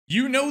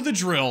You know the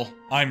drill.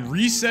 I'm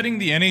resetting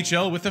the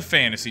NHL with a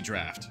fantasy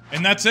draft.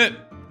 And that's it.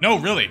 No,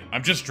 really,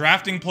 I'm just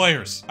drafting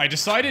players. I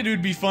decided it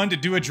would be fun to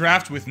do a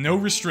draft with no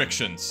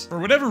restrictions. For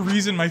whatever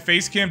reason, my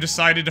facecam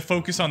decided to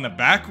focus on the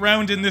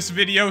background in this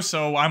video,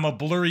 so I'm a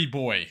blurry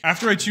boy.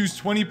 After I choose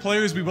 20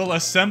 players, we will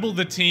assemble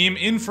the team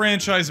in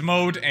franchise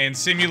mode and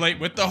simulate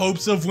with the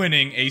hopes of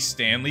winning a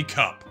Stanley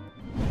Cup.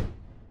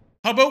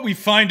 How about we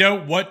find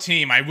out what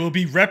team I will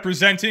be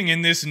representing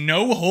in this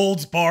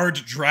no-holds-barred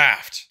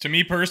draft? To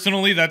me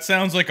personally, that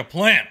sounds like a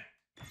plan.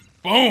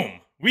 Boom!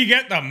 We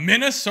get the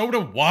Minnesota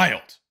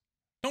Wild.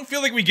 Don't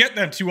feel like we get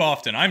them too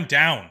often. I'm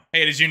down.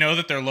 Hey, did you know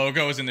that their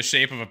logo is in the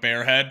shape of a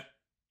bear head?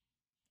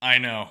 I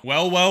know.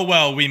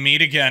 Well, we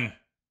meet again.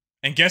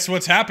 And guess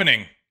what's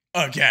happening?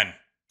 Again.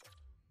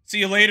 See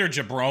you later,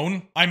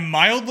 Jabron. I'm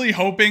mildly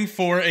hoping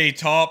for a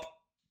top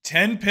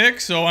 10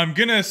 pick, so I'm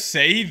gonna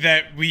say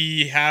that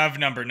we have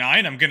number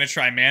 9. I'm gonna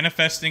try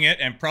manifesting it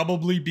and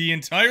probably be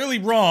entirely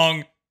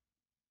wrong.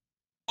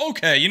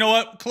 Okay, you know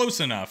what? Close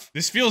enough.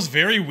 This feels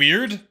very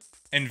weird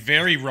and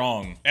very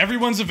wrong.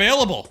 Everyone's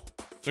available.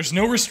 There's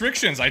no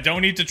restrictions. I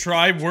don't need to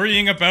try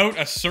worrying about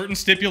a certain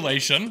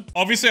stipulation.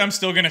 Obviously, I'm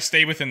still gonna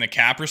stay within the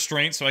cap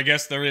restraint, so I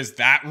guess there is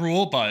that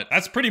rule, but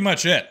that's pretty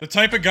much it. The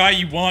type of guy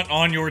you want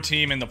on your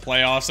team in the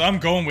playoffs, I'm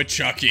going with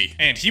Chucky.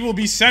 And he will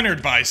be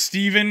centered by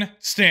Steven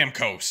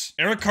Stamkos.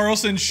 Erik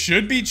Karlsson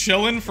should be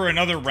chilling for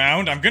another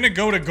round. I'm gonna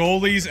go to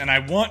goalies, and I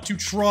want to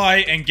try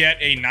and get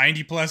a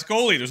 90-plus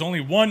goalie. There's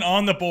only one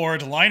on the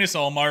board, Linus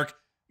Ullmark.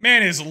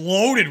 Man is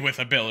loaded with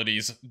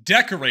abilities.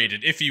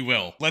 Decorated, if you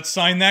will. Let's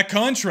sign that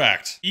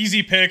contract.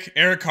 Easy pick,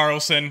 Erik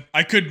Karlsson.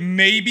 I could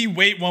maybe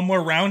wait one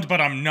more round,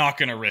 but I'm not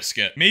gonna risk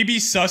it. Maybe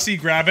Sussy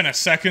grabbing a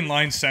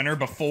second-line center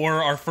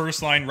before our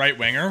first-line right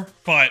winger,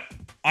 but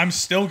I'm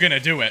still gonna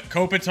do it.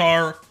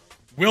 Kopitar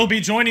will be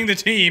joining the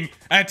team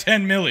at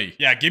 10 milli.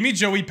 Yeah, give me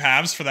Joey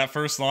Pavs for that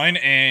first line,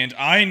 and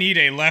I need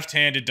a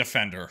left-handed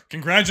defender.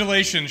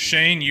 Congratulations,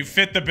 Shane, you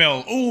fit the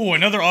bill. Ooh,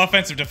 another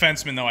offensive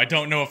defenseman, though. I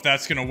don't know if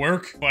that's gonna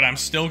work, but I'm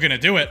still gonna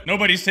do it.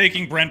 Nobody's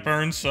taking Brent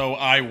Burns, so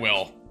I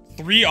will.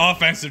 3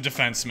 offensive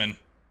defensemen.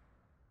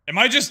 Am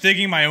I just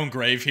digging my own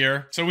grave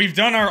here? So we've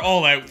done our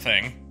all-out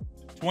thing.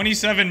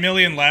 27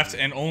 million left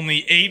and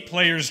only 8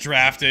 players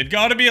drafted.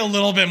 Gotta be a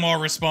little bit more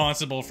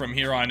responsible from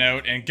here on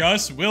out, and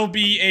Gus will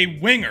be a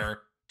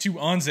winger to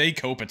Anze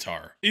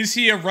Kopitar. Is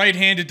he a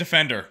right-handed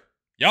defender?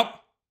 Yup.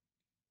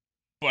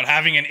 But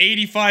having an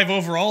 85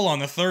 overall on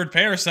the third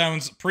pair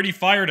sounds pretty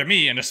fire to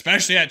me, and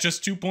especially at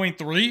just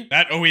 2.3,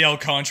 that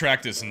OEL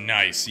contract is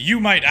nice. You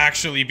might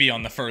actually be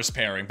on the first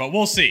pairing, but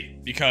we'll see,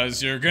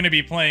 because you're gonna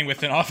be playing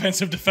with an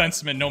offensive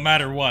defenseman no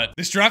matter what.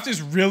 This draft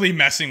is really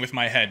messing with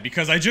my head,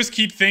 because I just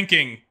keep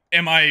thinking,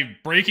 am I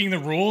breaking the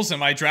rules?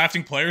 Am I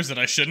drafting players that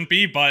I shouldn't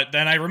be? But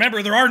then I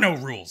remember there are no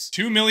rules.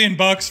 $2 million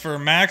for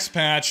max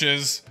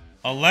patches,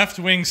 a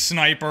left-wing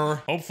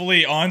sniper.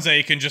 Hopefully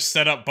Anze can just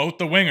set up both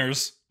the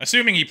wingers.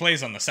 Assuming he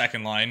plays on the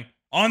second line.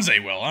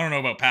 Anze will. I don't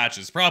know about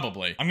patches.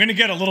 Probably. I'm gonna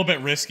get a little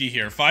bit risky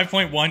here.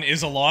 5.1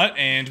 is a lot,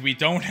 and we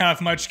don't have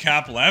much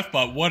cap left,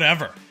 but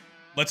whatever.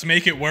 Let's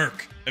make it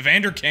work.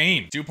 Evander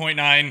Kane.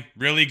 2.9.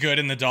 Really good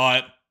in the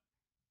dot.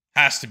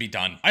 Has to be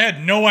done. I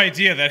had no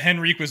idea that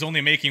Henrique was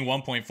only making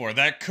 1.4.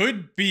 That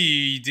could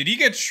be... Did he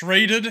get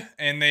traded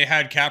and they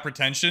had cap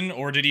retention,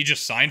 or did he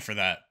just sign for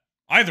that?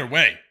 Either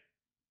way,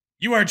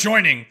 you are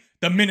joining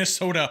the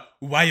Minnesota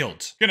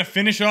Wild. Gonna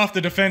finish off the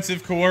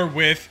defensive core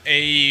with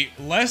a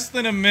less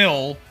than a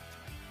mil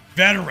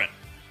veteran.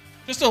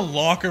 Just a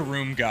locker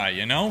room guy,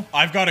 you know?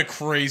 I've got a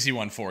crazy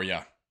one for you.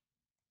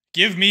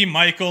 Give me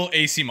Michael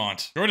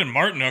Eyssimont. Jordan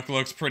Martinook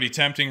looks pretty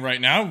tempting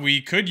right now.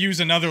 We could use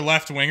another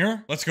left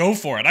winger. Let's go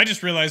for it. I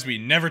just realized we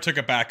never took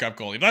a backup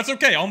goalie. That's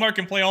okay. Ullmark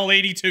can play all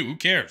 82. Who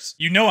cares?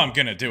 You know I'm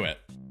gonna do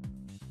it.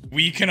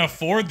 We can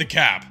afford the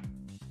cap.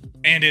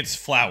 And it's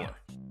Flower.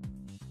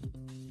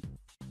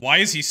 Why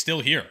is he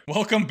still here?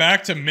 Welcome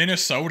back to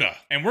Minnesota.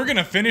 And we're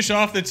gonna finish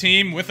off the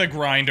team with a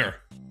grinder.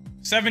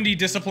 70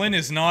 discipline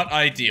is not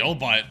ideal,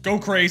 but go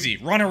crazy.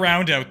 Run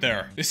around out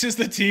there. This is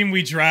the team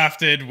we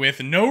drafted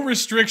with no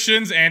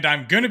restrictions, and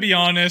I'm gonna be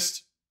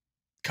honest,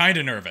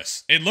 kinda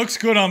nervous. It looks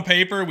good on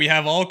paper. We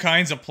have all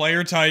kinds of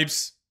player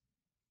types.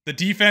 The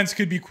defense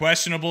could be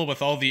questionable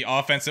with all the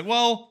offensive...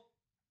 Well,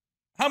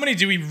 how many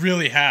do we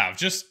really have?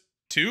 Just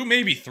 2,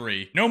 maybe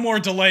 3. No more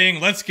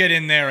delaying. Let's get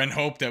in there and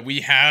hope that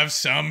we have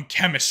some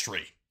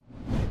chemistry.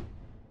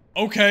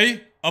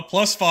 Okay, a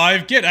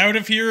 +5. Get out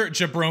of here,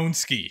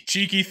 Jabronski.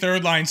 Cheeky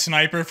third-line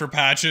sniper for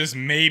patches.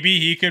 Maybe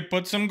he could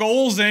put some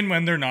goals in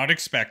when they're not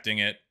expecting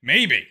it.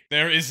 Maybe.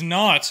 There is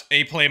not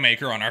a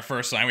playmaker on our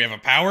first line. We have a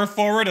power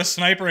forward, a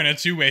sniper, and a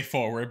two-way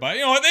forward. But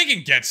you know what? They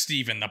can get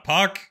Steven the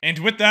puck. And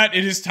with that,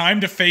 it is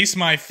time to face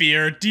my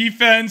fear.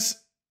 Defense...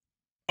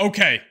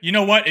 Okay, you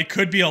know what? It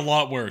could be a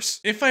lot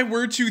worse. If I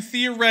were to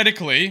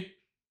theoretically,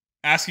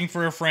 asking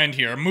for a friend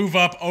here, move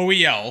up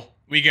OEL,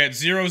 we get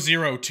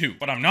 002.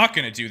 But I'm not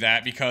going to do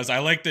that because I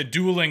like the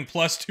dueling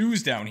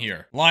 +2s down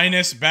here.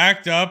 Linus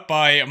backed up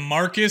by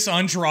Marcus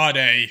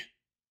Andrade.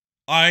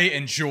 I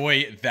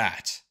enjoy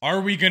that.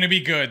 Are we gonna be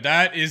good?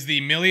 That is the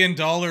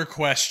million-dollar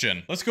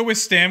question. Let's go with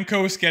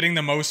Stamkos getting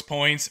the most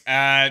points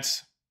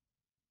at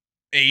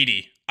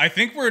 80. I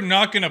think we're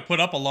not gonna put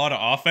up a lot of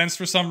offense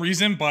for some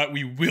reason, but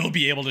we will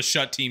be able to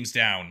shut teams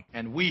down.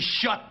 And we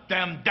shut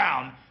them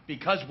down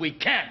because we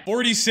can.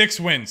 46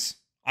 wins.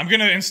 I'm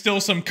gonna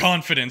instill some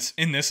confidence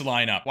in this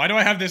lineup. Why do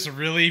I have this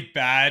really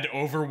bad,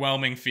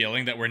 overwhelming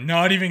feeling that we're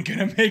not even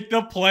gonna make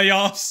the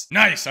playoffs?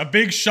 Nice, a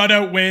big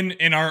shutout win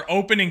in our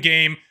opening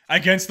game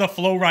against the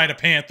Florida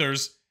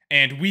Panthers,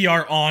 and we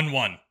are on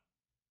one.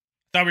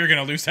 Thought we were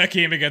gonna lose that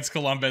game against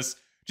Columbus,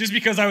 just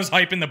because I was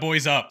hyping the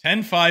boys up.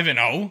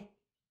 10-5-0.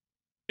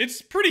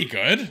 It's pretty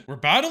good. We're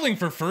battling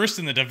for first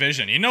in the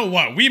division. You know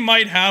what? We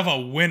might have a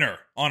winner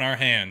on our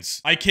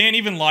hands. I can't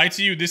even lie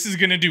to you. This is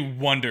gonna do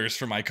wonders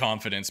for my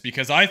confidence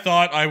because I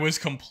thought I was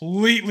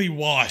completely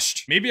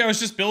washed. Maybe I was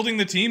just building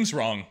the teams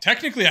wrong.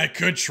 Technically, I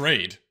could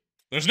trade.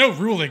 There's no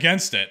rule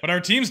against it, but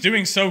our team's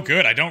doing so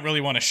good, I don't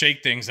really want to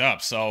shake things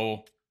up.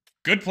 So,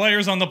 good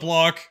players on the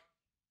block.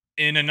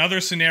 In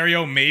another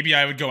scenario, maybe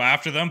I would go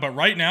after them, but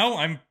right now,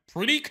 I'm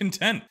pretty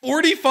content.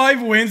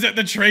 45 wins at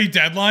the trade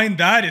deadline?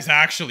 That is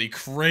actually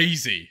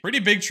crazy. Pretty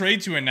big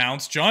trade to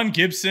announce. John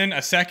Gibson,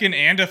 a second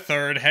and a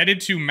third, headed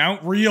to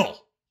Mount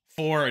Real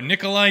for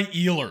Nikolai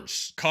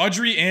Ehlers.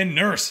 Kadri and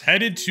Nurse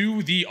headed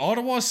to the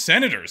Ottawa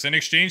Senators in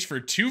exchange for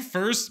 2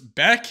 firsts,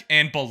 Beck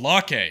and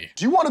Balake.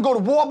 Do you want to go to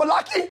war,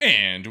 Balake?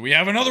 And we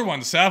have another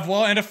one,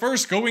 Savoie and a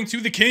first going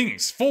to the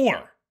Kings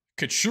for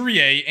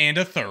Couturier and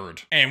a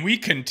third. And we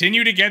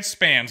continue to get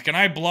spams. Can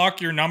I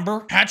block your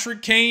number?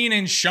 Patrick Kane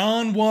and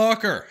Sean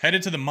Walker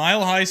headed to the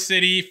Mile High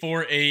City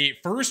for a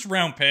first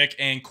round pick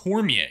and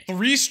Cormier.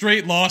 3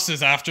 straight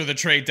losses after the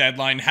trade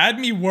deadline had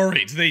me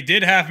worried. They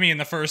did have me in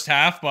the first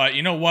half, but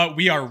you know what?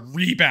 We are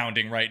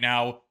rebounding right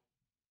now.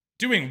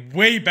 Doing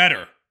way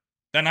better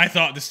than I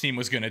thought this team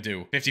was gonna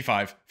do.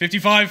 55.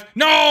 55.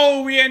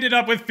 No! We ended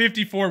up with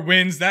 54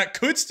 wins. That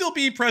could still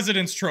be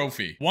President's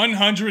Trophy.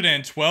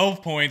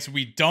 112 points.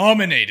 We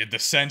dominated the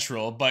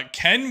Central, but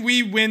can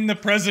we win the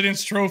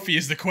President's Trophy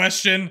is the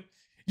question.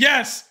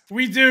 Yes,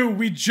 we do.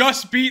 We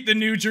just beat the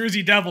New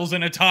Jersey Devils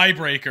in a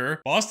tiebreaker.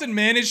 Boston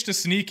managed to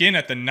sneak in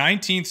at the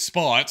 19th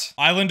spot.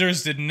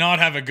 Islanders did not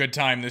have a good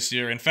time this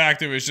year. In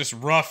fact, it was just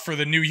rough for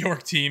the New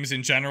York teams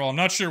in general. I'm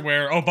not sure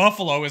where. Oh,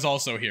 Buffalo is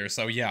also here,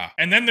 so yeah.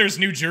 And then there's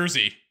New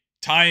Jersey,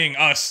 tying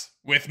us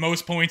with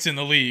most points in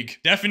the league.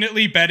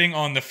 Definitely betting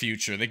on the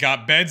future. They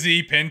got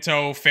Bedsy,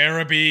 Pinto,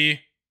 Farabee,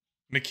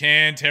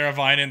 McCann,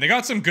 Teravainen. They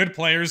got some good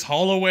players.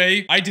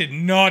 Holloway. I did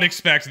not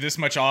expect this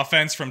much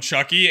offense from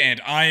Chucky,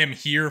 and I am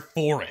here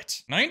for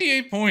it.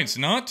 98 points.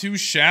 Not too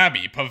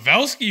shabby.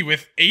 Pavelski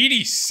with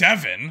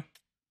 87.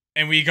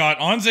 And we got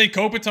Anze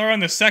Kopitar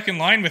on the second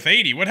line with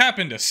 80. What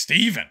happened to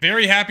Steven?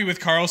 Very happy with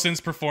Carlson's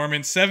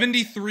performance.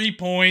 73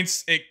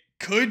 points. It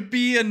could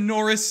be a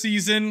Norris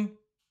season.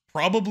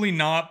 Probably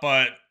not,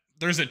 but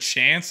there's a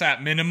chance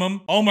at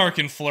minimum. Ullmark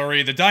and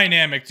Fleury, the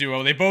dynamic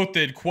duo, they both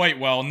did quite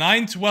well.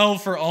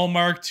 912 for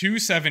Ullmark,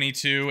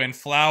 272, and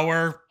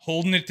Flower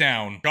holding it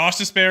down.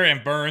 Gostisbehere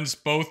and Burns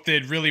both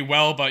did really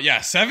well, but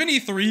yeah,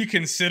 73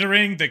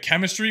 considering the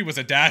chemistry was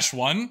a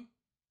 -1.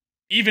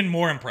 Even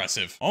more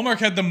impressive. Ullmark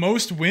had the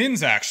most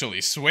wins,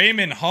 actually.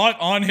 Swayman hot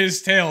on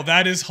his tail.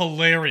 That is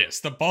hilarious.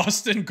 The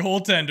Boston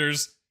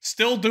goaltenders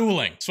still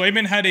dueling.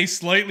 Swayman had a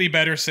slightly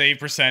better save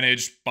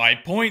percentage by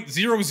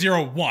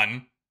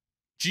 .001.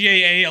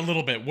 GAA a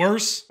little bit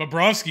worse.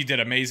 Bobrovsky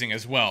did amazing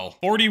as well.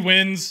 40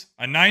 wins,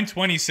 a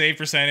 .920 save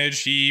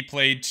percentage. He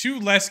played 2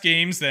 less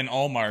games than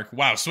Ullmark.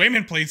 Wow,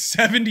 Swayman played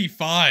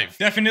 75.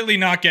 Definitely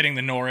not getting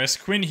the Norris.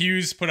 Quinn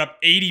Hughes put up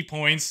 80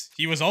 points.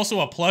 He was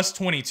also a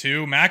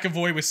 +22.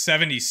 McAvoy was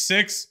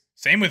 76.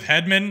 Same with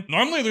Hedman.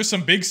 Normally there's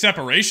some big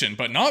separation,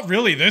 but not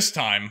really this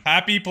time.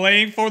 Happy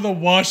playing for the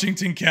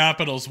Washington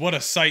Capitals. What a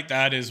sight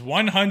that is.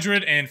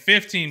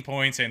 115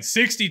 points and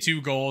 62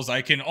 goals.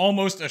 I can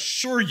almost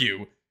assure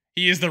you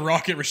he is the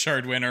Rocket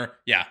Richard winner.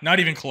 Yeah, not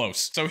even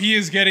close. So he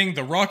is getting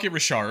the Rocket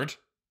Richard,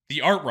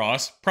 the Art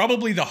Ross,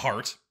 probably the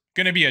Hart.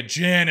 Gonna be a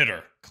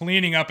janitor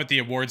cleaning up at the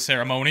award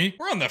ceremony.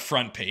 We're on the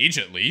front page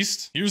at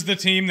least. Here's the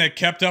team that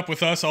kept up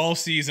with us all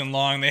season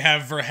long. They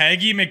have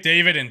Verhaeghe,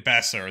 McDavid, and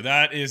Besser.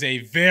 That is a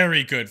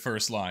very good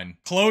first line.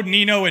 Claude,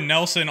 Nino, and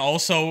Nelson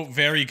also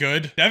very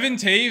good. Devin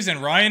Taves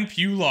and Ryan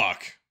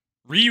Pulock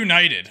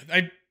reunited.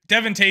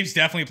 Devin Taves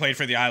definitely played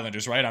for the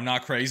Islanders, right? I'm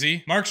not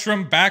crazy.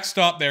 Markstrom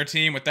backstopped their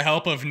team with the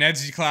help of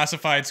Ned's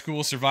Declassified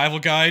School Survival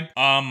Guide.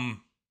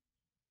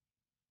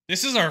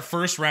 This is our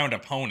first round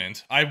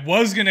opponent. I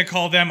was gonna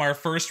call them our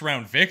first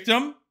round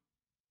victim.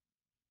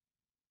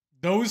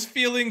 Those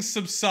feelings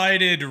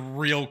subsided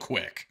real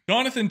quick.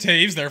 Jonathan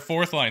Taves, their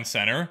 4th line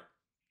center.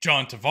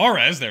 John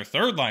Tavares, their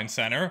 3rd line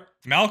center.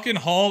 Malkin,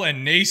 Hall,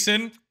 and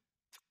Nason.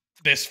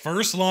 This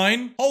first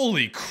line,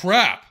 holy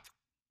crap.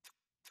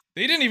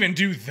 They didn't even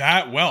do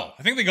that well.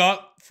 I think they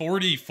got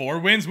 44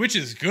 wins, which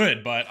is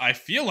good, but I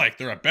feel like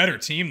they're a better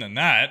team than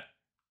that.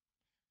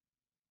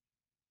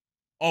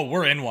 Oh,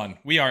 we're in one.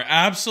 We are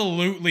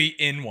absolutely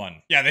in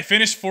one. Yeah, they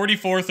finished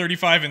 44,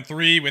 35, and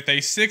 3 with a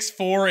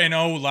 6-4 and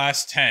 0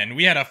 last 10.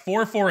 We had a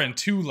 4-4 and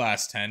 2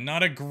 last 10.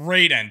 Not a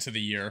great end to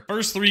the year.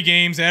 First 3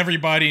 games,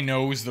 everybody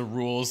knows the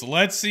rules.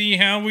 Let's see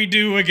how we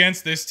do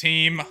against this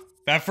team.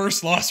 That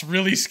first loss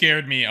really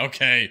scared me.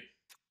 Okay.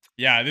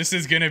 Yeah, this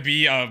is gonna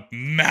be a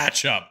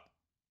matchup.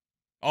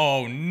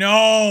 Oh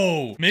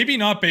no! Maybe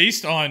not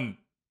based on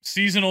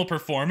seasonal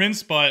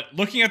performance, but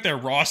looking at their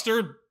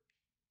roster,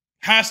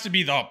 has to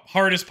be the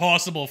hardest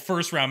possible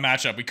first round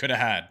matchup we could have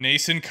had.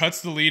 Nason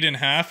cuts the lead in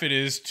half. It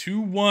is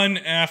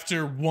 2-1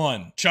 after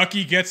 1.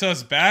 Chucky gets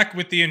us back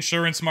with the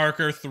insurance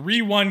marker.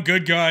 3-1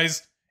 good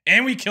guys.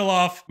 And we kill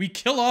off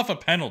a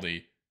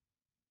penalty.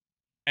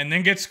 And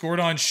then get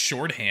scored on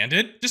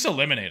shorthanded. Just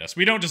eliminate us.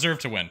 We don't deserve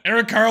to win.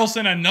 Erik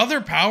Karlsson,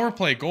 another power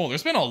play goal.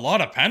 There's been a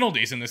lot of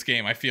penalties in this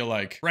game, I feel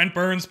like. Brent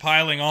Burns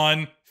piling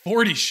on.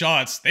 40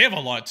 shots. They have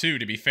a lot too,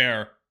 to be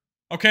fair.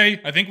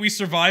 Okay, I think we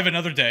survive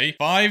another day.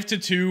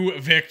 5-2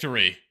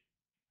 victory.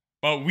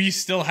 But we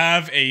still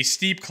have a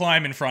steep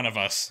climb in front of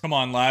us. Come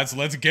on, lads,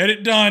 let's get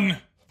it done.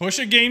 Push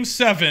a game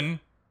 7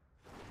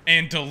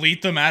 and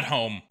delete them at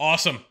home.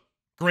 Awesome.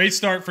 Great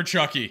start for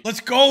Chucky. Let's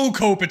go,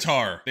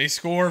 Kopitar. They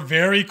score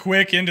very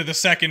quick into the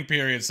second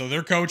period, so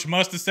their coach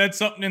must have said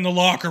something in the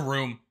locker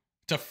room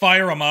to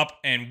fire them up,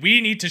 and we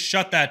need to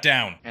shut that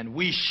down. And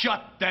we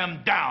shut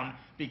them down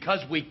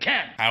because we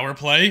can. Power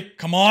play.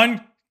 Come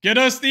on. Get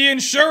us the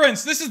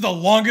insurance! This is the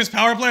longest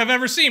power play I've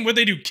ever seen. What'd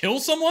they do, kill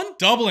someone?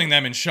 Doubling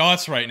them in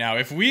shots right now.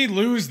 If we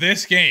lose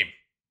this game...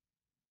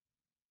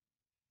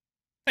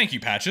 Thank you,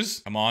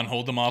 Patches. Come on,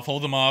 hold them off,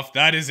 hold them off.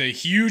 That is a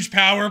huge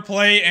power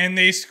play, and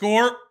they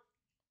score...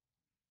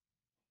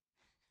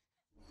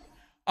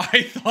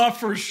 I thought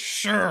for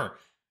sure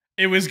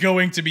it was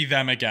going to be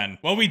them again.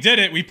 Well, we did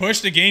it. We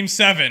pushed to game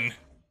 7.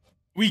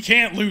 We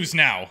can't lose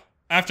now.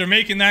 After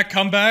making that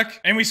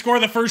comeback, and we score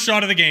the first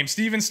shot of the game.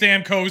 Steven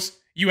Stamkos...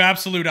 You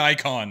absolute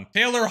icon.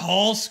 Taylor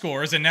Hall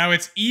scores, and now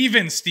it's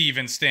even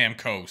Steven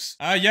Stamkos.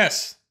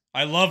 Yes.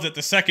 I love that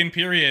the second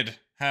period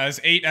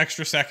has 8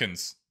 extra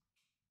seconds.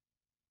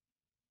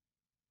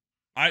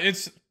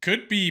 It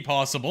could be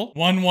possible.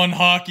 1-1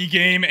 hockey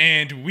game,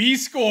 and we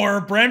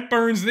score. Brent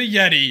Burns, the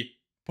Yeti,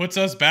 puts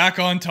us back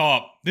on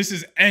top. This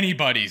is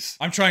anybody's.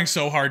 I'm trying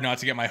so hard not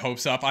to get my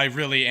hopes up. I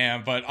really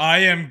am, but I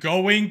am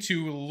going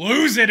to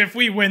lose it if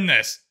we win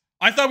this.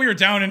 I thought we were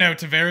down and out.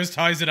 Tavares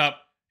ties it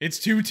up. It's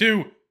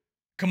 2-2.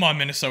 Come on,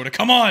 Minnesota.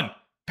 Come on.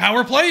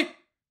 Power play?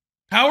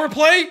 Power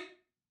play?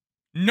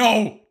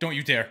 No. Don't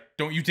you dare.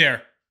 Don't you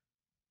dare.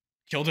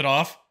 Killed it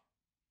off.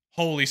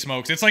 Holy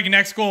smokes. It's like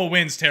next goal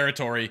wins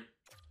territory.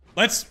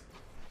 Let's...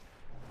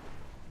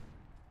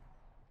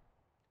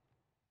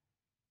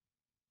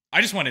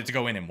 I just wanted to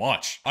go in and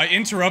watch. I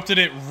interrupted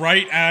it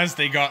right as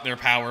they got their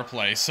power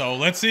play. So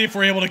let's see if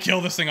we're able to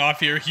kill this thing off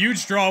here.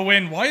 Huge draw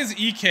win. Why is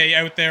EK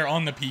out there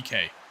on the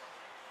PK?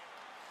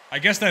 I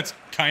guess that's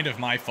kind of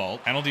my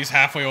fault. Penalty's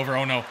halfway over.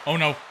 Oh no. Oh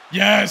no.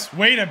 Yes!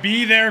 Way to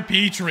be there,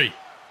 Petrie.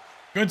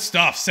 Good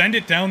stuff. Send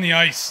it down the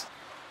ice.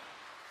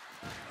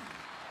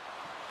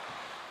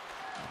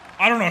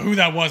 I don't know who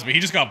that was, but he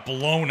just got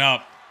blown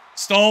up.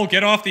 Stahl,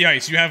 get off the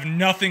ice. You have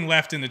nothing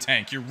left in the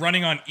tank. You're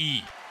running on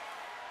E.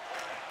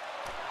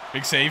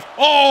 Big save.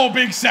 Oh,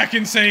 big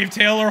second save.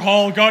 Taylor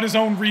Hall got his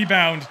own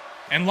rebound.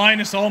 And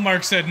Linus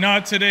Ullmark said,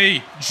 not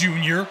today,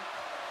 junior.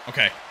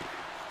 Okay.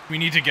 We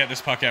need to get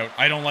this puck out.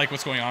 I don't like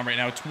what's going on right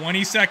now.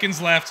 20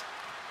 seconds left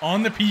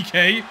on the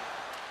PK.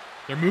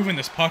 They're moving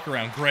this puck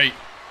around. Great.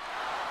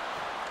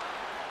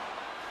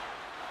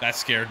 That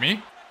scared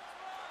me.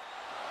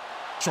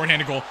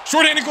 Shorthanded goal.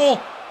 Shorthanded goal!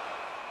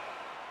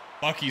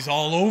 Bucky's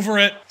all over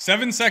it.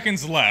 7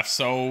 seconds left,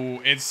 so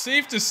it's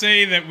safe to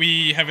say that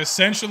we have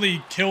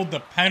essentially killed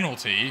the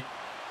penalty.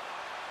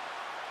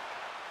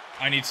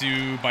 I need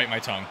to bite my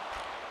tongue.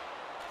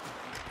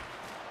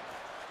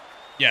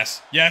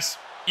 Yes. Yes.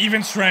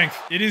 Even strength.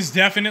 It is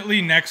definitely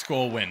next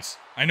goal wins.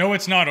 I know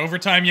it's not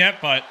overtime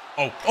yet, but...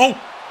 Oh.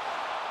 Oh!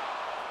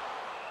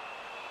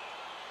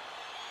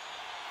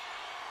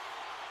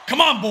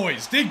 Come on,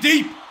 boys. Dig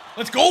deep.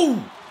 Let's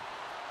go.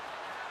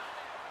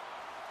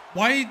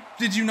 Why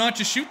did you not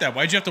just shoot that?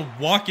 Why'd you have to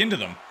walk into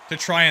them to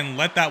try and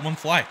let that one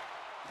fly?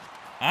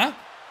 Huh?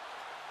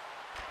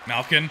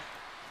 Malkin.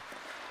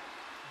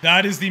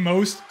 That is the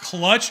most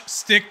clutch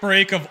stick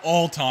break of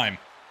all time.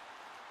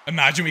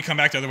 Imagine we come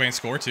back the other way and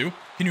score too.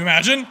 Can you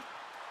imagine?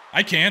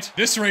 I can't.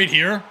 This right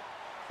here,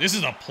 this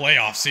is a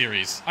playoff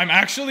series. I'm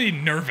actually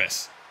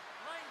nervous.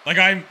 Like,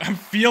 I'm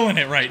feeling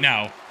it right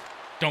now.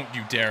 Don't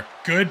you dare.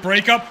 Good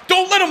breakup.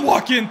 Don't let him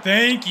walk in.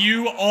 Thank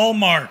you,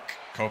 Ullmark.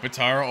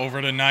 Kopitar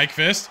over to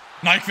Nyquist.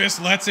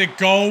 Nyquist lets it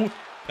go.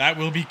 That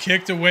will be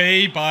kicked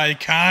away by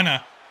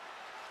Kana.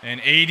 And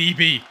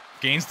ADB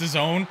gains the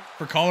zone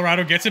for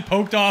Colorado. Gets it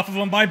poked off of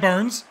him by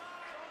Burns.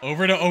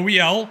 Over to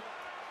OEL.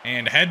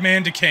 And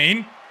headman to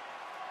Kane.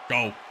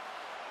 Go.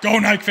 Go,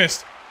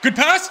 Nyquist. Good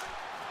pass.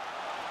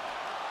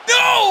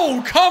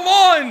 No! Come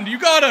on! You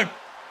gotta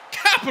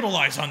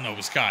capitalize on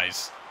those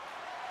guys.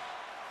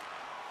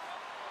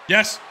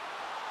 Yes.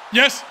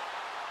 Yes.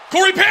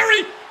 Corey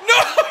Perry! No,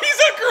 he's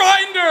a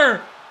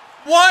grinder!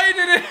 Why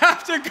did it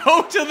have to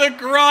go to the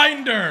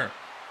grinder?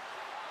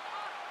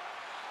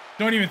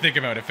 Don't even think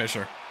about it,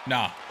 Fisher.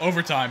 Nah,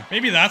 overtime.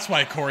 Maybe that's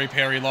why Corey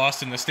Perry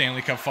lost in the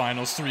Stanley Cup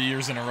Finals 3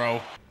 years in a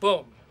row.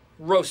 Boom.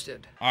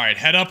 Roasted. All right,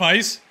 head up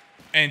ice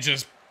and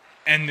just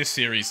end this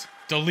series.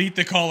 Delete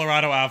the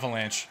Colorado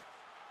Avalanche.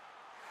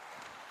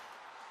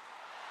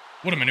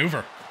 What a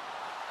maneuver.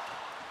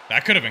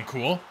 That could have been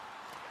cool.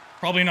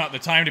 Probably not the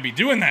time to be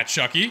doing that,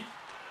 Chucky.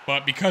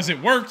 But because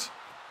it worked,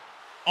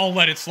 I'll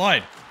let it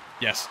slide.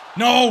 Yes.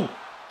 No!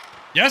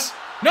 Yes?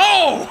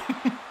 No!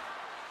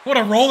 What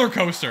a roller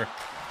coaster.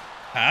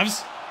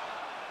 Habs?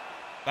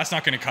 That's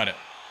not going to cut it.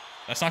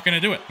 That's not going to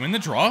do it. Win the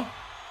draw?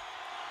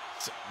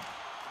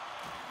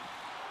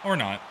 Or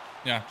not.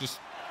 Yeah, just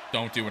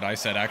don't do what I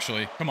said,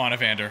 actually. Come on,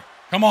 Evander.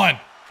 Come on!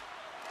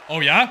 Oh,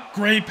 yeah?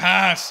 Great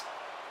pass.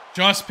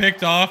 Just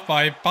picked off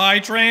by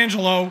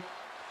Pietrangelo.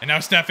 And now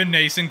Stefan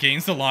Noesen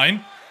gains the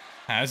line.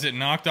 Has it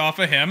knocked off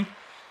of him.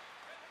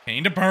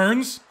 Kane to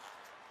Burns.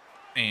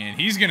 And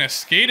he's going to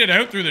skate it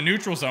out through the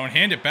neutral zone.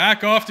 Hand it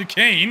back off to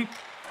Kane.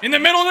 In the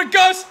middle to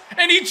Gus.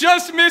 And he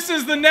just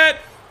misses the net.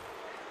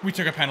 We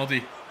took a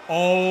penalty.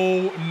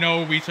 Oh,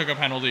 no, we took a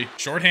penalty.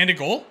 Shorthanded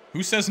goal?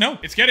 Who says no?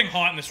 It's getting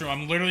hot in this room.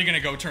 I'm literally going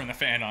to go turn the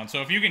fan on.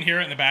 So if you can hear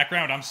it in the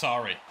background, I'm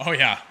sorry. Oh,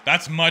 yeah.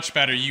 That's much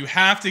better. You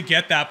have to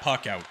get that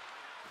puck out.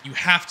 You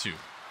have to.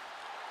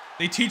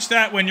 They teach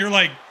that when you're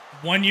like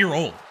 1 year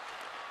old.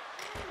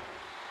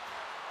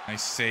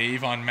 Nice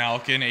save on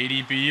Malkin.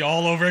 ADB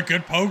all over.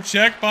 Good poke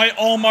check by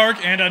Allmark.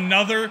 And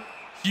another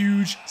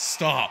huge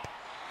stop.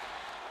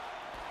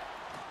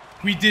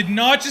 We did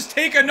not just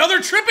take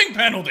another tripping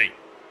penalty.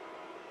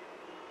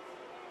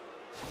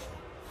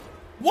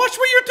 Watch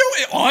what you're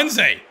doing.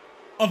 Onze.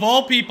 Of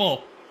all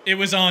people, it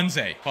was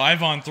Onze.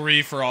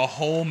 5-on-3 for a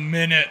whole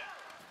minute.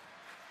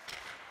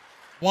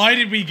 Why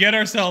did we get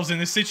ourselves in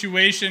this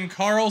situation?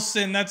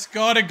 Carlson, that's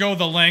gotta go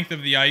the length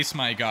of the ice,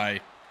 my guy.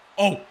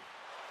 Oh.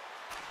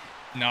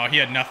 No, he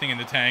had nothing in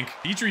the tank.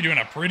 Petrie doing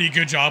a pretty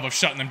good job of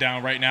shutting them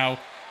down right now.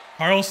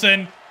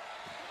 Carlson,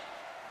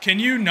 can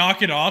you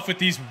knock it off with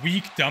these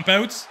weak dump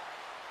outs?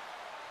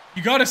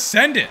 You gotta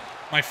send it,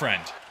 my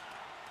friend.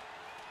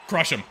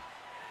 Crush him.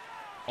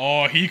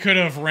 Oh, he could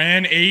have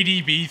ran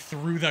ADB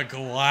through the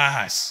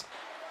glass.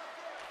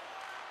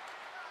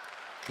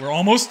 We're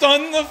almost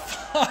on the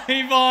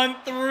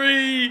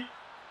 5-on-3.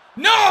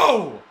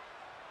 No!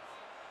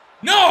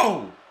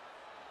 No!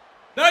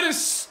 That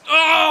is...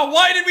 Oh,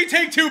 why did we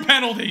take 2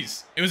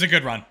 penalties? It was a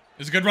good run. It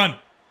was a good run.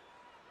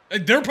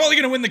 They're probably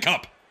going to win the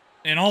cup.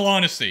 In all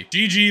honesty.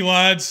 GG,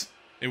 lads.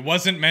 It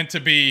wasn't meant to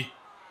be.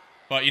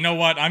 But you know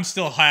what? I'm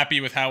still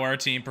happy with how our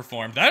team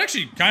performed. That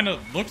actually kind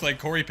of looked like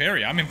Corey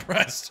Perry. I'm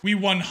impressed. We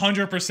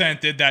 100%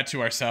 did that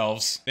to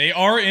ourselves. They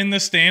are in the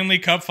Stanley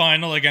Cup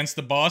Final against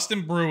the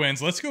Boston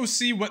Bruins. Let's go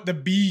see what the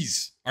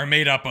Bees are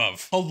made up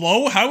of.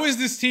 Hello? How is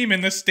this team in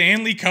the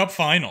Stanley Cup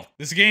Final?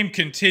 This game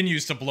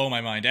continues to blow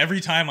my mind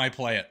every time I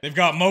play it. They've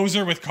got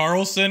Moser with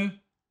Carlson.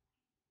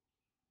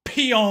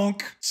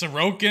 Pionk.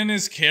 Sorokin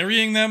is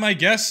carrying them, I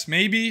guess,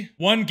 maybe.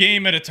 1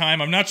 game at a time.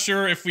 I'm not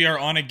sure if we are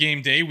on a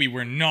game day. We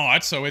were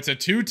not, so it's a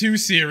 2-2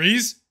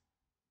 series.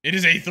 It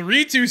is a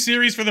 3-2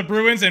 series for the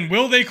Bruins, and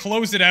will they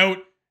close it out?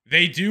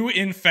 They do,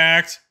 in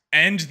fact,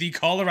 end the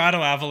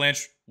Colorado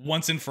Avalanche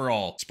once and for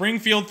all.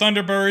 Springfield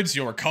Thunderbirds,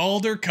 your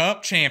Calder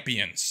Cup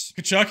champions.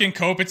 Tkachuk and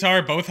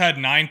Kopitar both had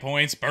 9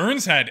 points.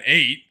 Burns had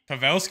 8.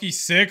 Pavelski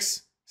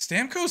 6.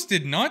 Stamkos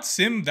did not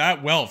sim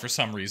that well for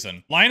some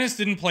reason. Linus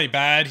didn't play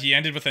bad. He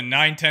ended with a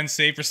 910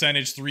 save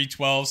percentage,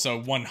 312,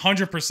 so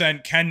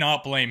 100%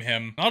 cannot blame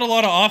him. Not a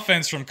lot of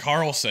offense from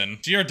Carlson.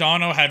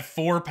 Giordano had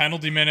 4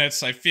 penalty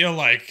minutes. I feel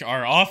like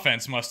our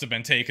offense must have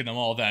been taking them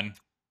all then.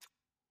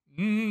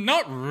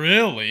 Not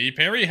really.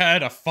 Perry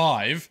had a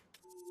 5.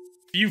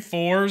 Few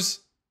 4s.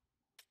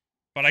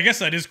 But I guess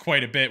that is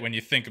quite a bit when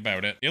you think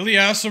about it.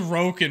 Ilya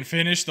Sorokin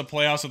finished the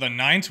playoffs with a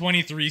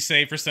 923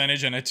 save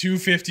percentage and a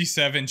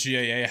 257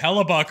 GAA.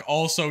 Hellebuck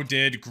also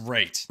did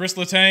great. Chris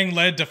Letang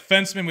led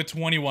defenseman with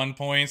 21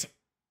 points.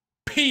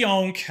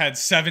 Pionk had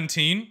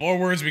 17.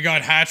 Forwards, we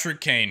got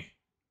Patrick Kane.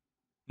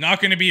 Not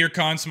going to be your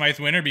Conn Smythe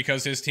winner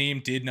because his team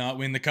did not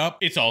win the cup.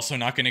 It's also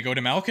not going to go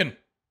to Malkin.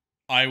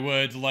 I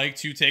would like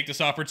to take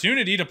this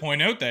opportunity to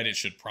point out that it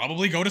should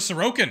probably go to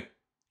Sorokin.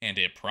 And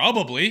it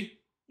probably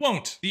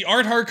won't. The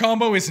Art Hart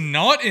combo is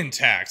not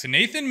intact.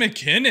 Nathan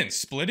McKinnon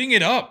splitting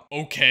it up.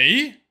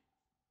 Okay.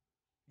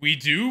 We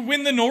do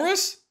win the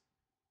Norris?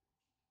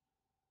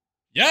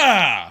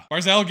 Yeah.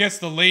 Barzal gets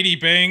the Lady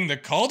Bang. The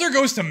Calder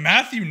goes to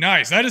Matthew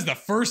Nice. That is the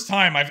first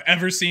time I've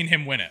ever seen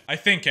him win it. I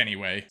think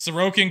anyway.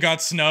 Sorokin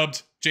got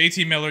snubbed.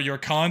 JT Miller, your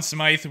Conn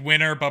Smythe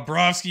winner.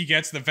 Bobrovsky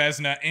gets the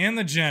Vezina and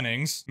the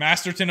Jennings.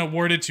 Masterton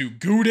awarded to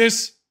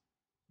Gudis.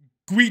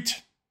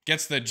 Gweet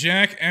gets the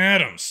Jack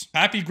Adams.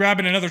 Pappy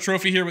grabbing another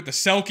trophy here with the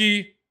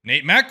Selke.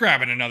 Nate Mack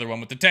grabbing another one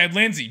with the Ted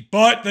Lindsay.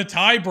 But the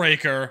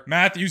tiebreaker,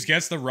 Matthews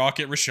gets the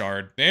Rocket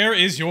Richard. There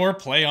is your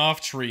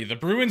playoff tree. The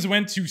Bruins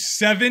went to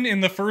 7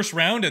 in the first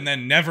round and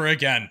then never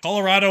again.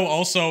 Colorado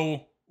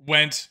also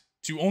went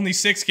to only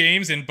 6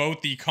 games in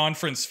both the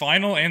conference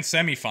final and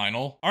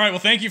semifinal. All right, well,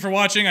 thank you for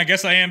watching. I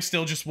guess I am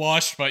still just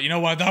washed, but you know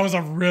what? That was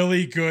a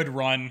really good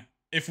run.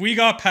 If we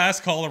got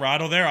past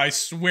Colorado there, I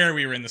swear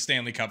we were in the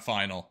Stanley Cup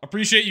final.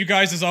 Appreciate you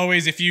guys as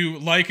always. If you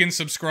like and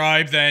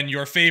subscribe, then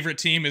your favorite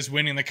team is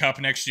winning the cup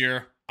next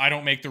year. I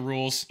don't make the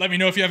rules. Let me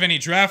know if you have any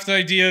draft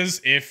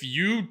ideas, if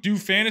you do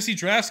fantasy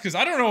drafts, because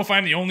I don't know if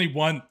I'm the only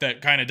one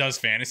that kind of does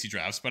fantasy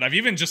drafts, but I've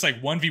even just like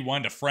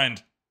 1v1'd a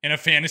friend in a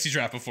fantasy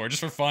draft before,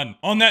 just for fun.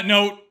 On that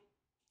note,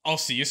 I'll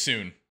see you soon.